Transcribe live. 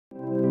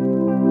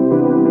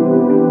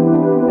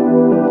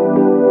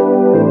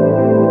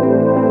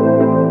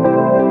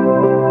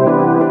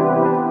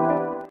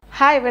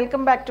Hi,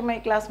 welcome back to my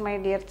class, my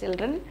dear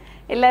children.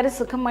 എല്ലാവരും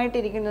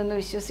സുഖമായിട്ടിരിക്കുന്നു എന്ന്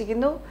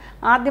വിശ്വസിക്കുന്നു.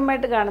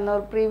 ആദ്യമായിട്ട്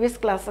കാണുന്നവർ പ്രീവിയസ്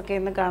ക്ലാസ് ഒക്കെ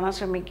ഒന്ന് കാണാൻ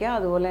ശ്രമിക്കുക.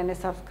 അതുപോലെ തന്നെ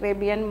സബ്സ്ക്രൈബ്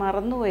ചെയ്യാൻ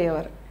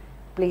മറന്നുപോയവർ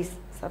പ്ലീസ്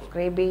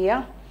സബ്സ്ക്രൈബ്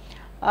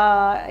ചെയ്യുക.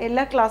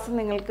 എല്ലാ ക്ലാസ്സും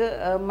നിങ്ങൾക്ക്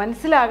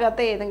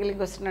മനസ്സിലാകാത്ത ഏതെങ്കിലും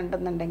ക്വസ്റ്റ്യൻ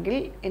ഉണ്ടെന്നുണ്ടെങ്കിൽ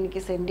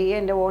എനിക്ക് സെൻഡ്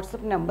ചെയ്യുക. എൻ്റെ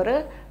വാട്സപ്പ് നമ്പർ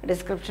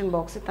ഡിസ്ക്രിപ്ഷൻ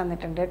ബോക്സിൽ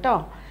തന്നിട്ടുണ്ട് കേട്ടോ.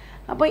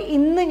 അപ്പോൾ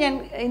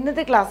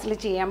ഇന്നത്തെ ക്ലാസ്സിൽ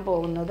ചെയ്യാൻ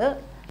പോകുന്നത്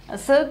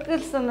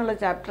സർക്കിൾസ് എന്നുള്ള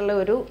ചാപ്റ്ററിലെ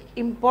ഒരു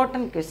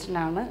ഇമ്പോർട്ടൻറ്റ് ക്വസ്റ്റ്യൻ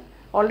ആണ്.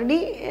 ഓൾറെഡി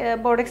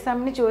ബോർഡ്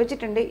എക്സാമിന്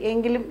ചോദിച്ചിട്ടുണ്ട്,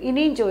 എങ്കിലും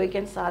ഇനിയും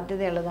ചോദിക്കാൻ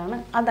സാധ്യതയുള്ളതാണ്.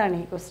 അതാണ്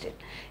ഈ question.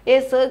 A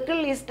circle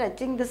is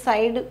touching the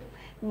side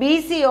B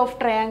C of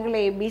triangle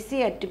A B C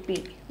at P.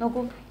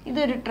 നോക്കൂ,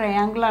 ഇതൊരു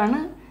ട്രയാങ്കിളാണ്.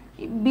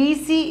 ബി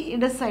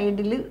സിയുടെ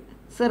സൈഡിൽ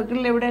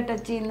സർക്കിളിൽ എവിടെ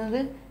ടച്ച്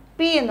ചെയ്യുന്നത്?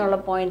 പി എന്നുള്ള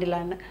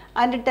പോയിന്റിലാണ്.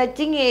 And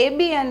touching A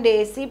B and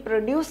A C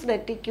produced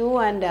at Q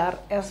and R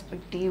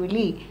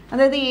respectively.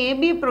 അതായത് A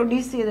B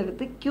produce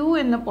ചെയ്തെടുത്ത് ക്യൂ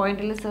എന്ന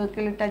പോയിന്റിൽ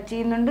സർക്കിളിൽ ടച്ച്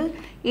ചെയ്യുന്നുണ്ട്.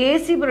 എ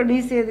സി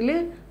പ്രൊഡ്യൂസ് ചെയ്തതിൽ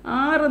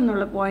ആർ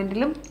എന്നുള്ള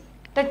പോയിന്റിലും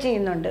ടച്ച്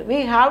ചെയ്യുന്നുണ്ട്. We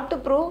have to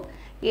prove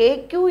A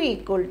Q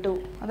equal to,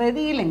 അതായത്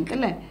ഈ ലെങ്ത്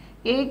അല്ലേ,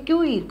 A Q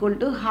equal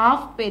to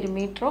half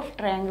perimeter of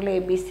triangle A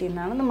B C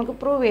എന്നാണ് നമുക്ക്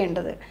പ്രൂവ്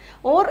ചെയ്യേണ്ടത്.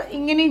 ഓർ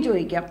ഇങ്ങനെയും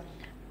ചോദിക്കാം,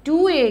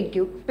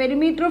 2AQ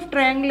perimeter of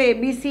triangle A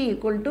B C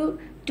equal to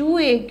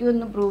 2AQ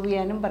എന്ന് prove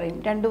ചെയ്യാനും പറയും.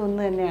 രണ്ടും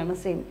ഒന്ന് തന്നെയാണ്,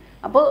 സെയിം.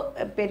 അപ്പോൾ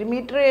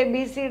പെരിമീറ്റർ എ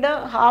ബി സിയുടെ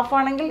ഹാഫ്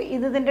ആണെങ്കിൽ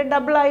ഇതിൻ്റെ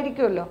ഡബിൾ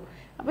ആയിരിക്കുമല്ലോ.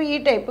 അപ്പോൾ ഈ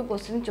ടൈപ്പ്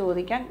ക്വസ്റ്റ്യൻ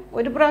ചോദിക്കാൻ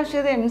ഒരു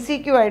പ്രാവശ്യം ഇത്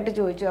MCQ ആയിട്ട്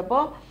ചോദിച്ചു.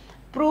 അപ്പോൾ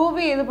പ്രൂവ്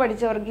ചെയ്ത്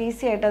പഠിച്ചവർക്ക്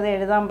ഈസി ആയിട്ട് അത്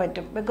എഴുതാൻ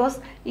പറ്റും. ബിക്കോസ്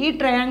ഈ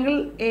ട്രയാങ്കിൾ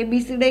എ ബി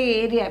സിയുടെ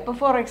ഏരിയ ഇപ്പോൾ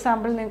ഫോർ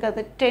എക്സാമ്പിൾ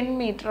നിങ്ങൾക്കത് 10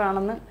 മീറ്റർ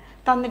ആണെന്ന്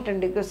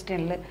തന്നിട്ടുണ്ട് ഈ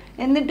ക്വസ്റ്റ്യനിൽ.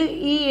 എന്നിട്ട്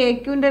ഈ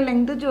AQൻ്റെ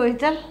ലെങ്ത്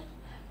ചോദിച്ചാൽ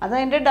അത്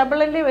അതിൻ്റെ ഡബിൾ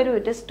അല്ലേ വരും.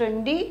 ഇറ്റ് ഇസ്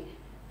 20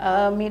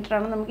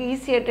 മീറ്ററാണ്. നമുക്ക്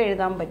ഈസി ആയിട്ട്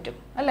എഴുതാൻ പറ്റും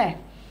അല്ലേ.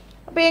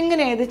 അപ്പോൾ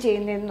എങ്ങനെയാണ് ഇത്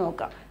ചെയ്യുന്നതെന്ന്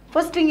നോക്കാം.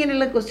 ഫസ്റ്റ്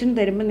ഇങ്ങനെയുള്ള ക്വസ്റ്റ്യൻ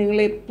തരുമ്പോൾ നിങ്ങൾ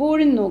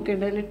എപ്പോഴും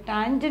നോക്കേണ്ടതിൽ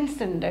ടാൻജൻസ്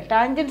ഉണ്ട്.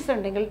 ടാൻജൻസ്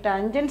ഉണ്ടെങ്കിൽ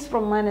tangents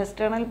from an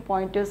external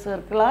point two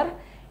circle are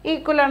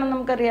equal ആണെന്ന്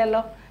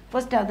നമുക്കറിയാമല്ലോ.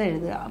 ഫസ്റ്റ് അത്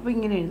എഴുതുക. അപ്പോൾ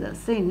ഇങ്ങനെ എഴുതുക,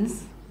 since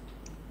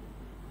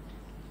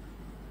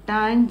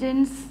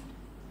tangents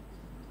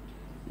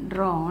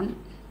drawn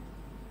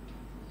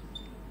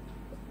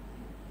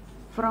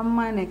from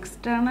an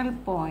external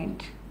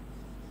point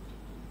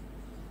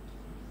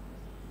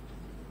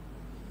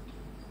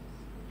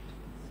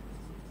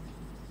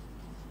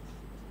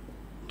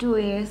to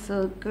a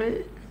circle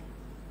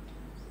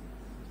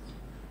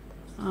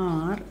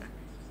are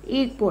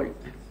equal.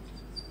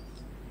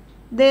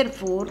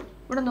 Therefore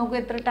ഇവിടെ നോക്കൂ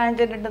എത്ര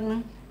ടാൻജൻ്റ് ഉണ്ടെന്ന്.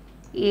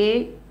 എ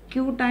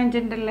ക്യൂ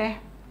ടാൻജൻ്റ് അല്ലേ,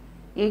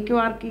 എ ക്യൂ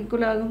ആർക്ക്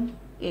ഈക്വൽ ആകും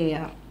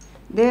AR.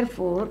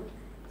 Therefore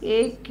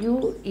AQ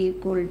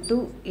equal to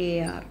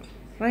AR,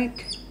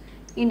 right.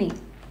 ഇനി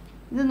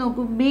ഇത്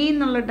നോക്കൂ, ബി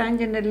എന്നുള്ള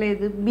ടാൻജൻ്റ് അല്ലേ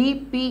ഇത്,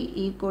 BP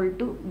equal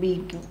to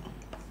BQ.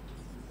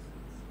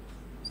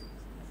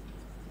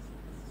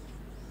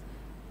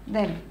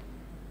 Then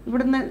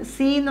ഇവിടുന്ന്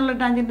സി എന്നുള്ള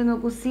ടാൻജൻറ്റ്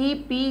നോക്കൂ,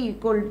 CP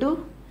ഈക്വൽ ടു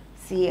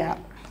CR.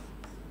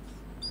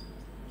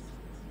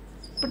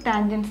 ഇപ്പോൾ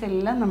ടാൻജൻസ്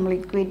എല്ലാം നമ്മൾ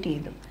ഇക്വേറ്റ്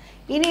ചെയ്തു.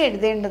 ഇനി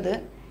എഴുതേണ്ടത്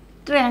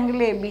ട്രയാങ്കിൾ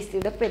എ ബി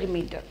സിയുടെ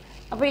പെരിമീറ്റർ.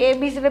 അപ്പോൾ എ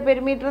ബി സിയുടെ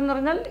പെരിമീറ്റർ എന്ന്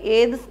പറഞ്ഞാൽ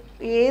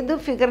ഏത്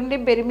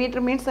ഫിഗറിൻ്റെയും പെരിമീറ്റർ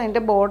മീൻസ്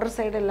അതിൻ്റെ ബോർഡർ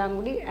സൈഡ് എല്ലാം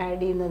കൂടി ആഡ്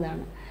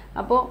ചെയ്യുന്നതാണ്.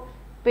 അപ്പോൾ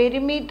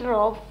perimeter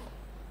of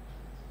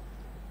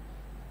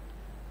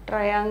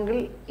triangle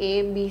A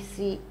B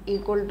C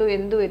equal to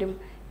എന്ത് വരും?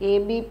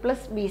 AB plus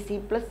BC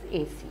plus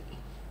AC.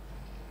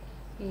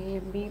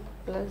 AB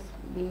plus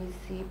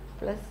BC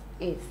plus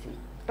AC,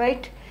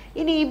 right.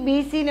 ഇനി ഈ ബി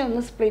സിനെ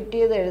ഒന്ന് സ്പ്ലിറ്റ്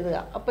ചെയ്ത് എഴുതുക.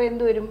 അപ്പോൾ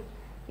എന്ത് വരും?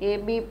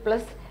 AB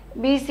plus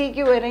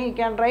BCക്ക് വരും you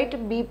can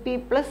write BP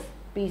plus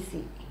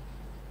PC,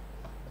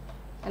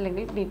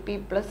 അല്ലെങ്കിൽ BP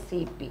plus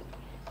CP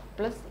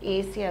plus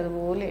AC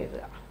അതുപോലെ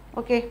എഴുതുക.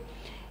 ഓക്കെ.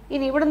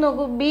 ഇനി ഇവിടെ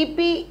നോക്കൂ,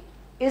 BP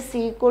ഇസ്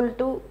ഈക്വൽ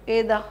ടു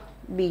ഏതാ?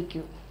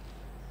 BQ.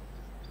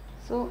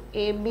 സോ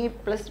AB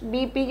പ്ലസ്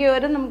BPക്ക്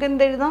വരും നമുക്ക്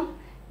എന്തെഴുതാം?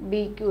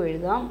 BQ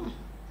എഴുതാം.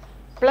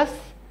 പ്ലസ്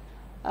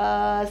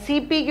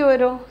CPക്ക്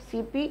വരുമോ?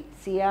 CP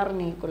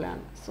CRന്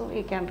ഈക്വലാണ്. So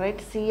you can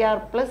write CR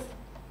plus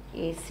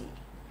AC,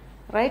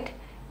 right.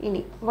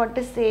 ഇനി what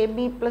is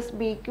AB plus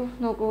BQ?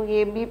 നോക്കൂ,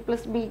 AB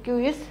plus BQ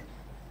is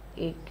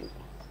AQ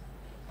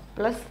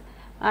plus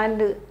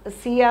and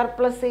CR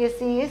plus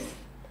AC is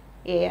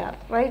AR,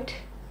 right.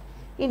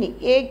 ഇനി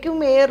AQും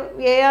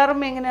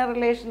ARും എങ്ങനെയാണ്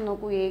relation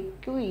നോക്കൂ,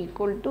 AQ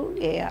equal to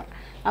AR.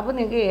 അപ്പോൾ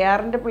നിങ്ങൾക്ക്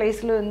ARൻ്റെ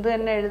പ്ലേസിൽ എന്ത്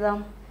തന്നെ എഴുതാം?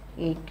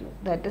 AQ,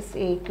 that is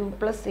AQ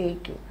plus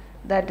AQ,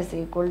 that is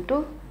equal to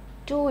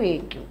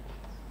 2AQ,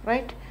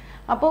 right.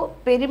 അപ്പോൾ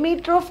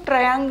perimeter of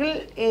triangle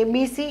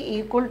ABC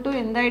equal to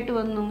എന്തായിട്ട്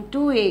വന്നു?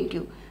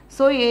 2AQ.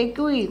 So AQ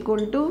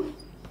equal to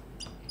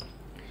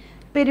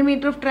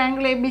perimeter of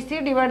triangle ABC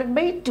divided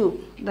by 2,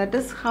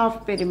 that is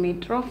half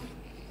perimeter of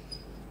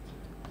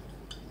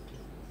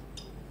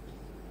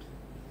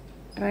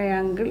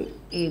triangle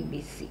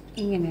ABC.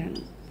 ഇങ്ങനെയാണ്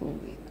prove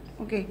ചെയ്യുന്നത്.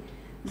 Okay,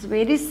 it's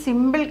very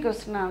simple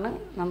question ആണ്.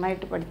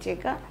 നന്നായിട്ട്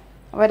പഠിച്ചേക്കുക,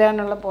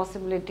 വരാനുള്ള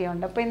possibility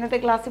ഉണ്ട്. അപ്പോൾ ഇന്നത്തെ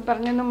ക്ലാസ്സിൽ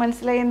പറഞ്ഞൊന്നും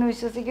മനസ്സിലായി എന്ന്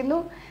വിശ്വസിക്കുന്നു.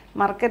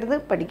 മറക്കരുത്,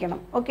 പഠിക്കണം.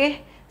 Okay,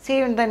 see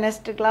you in the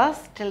next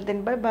class. Till then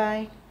bye bye.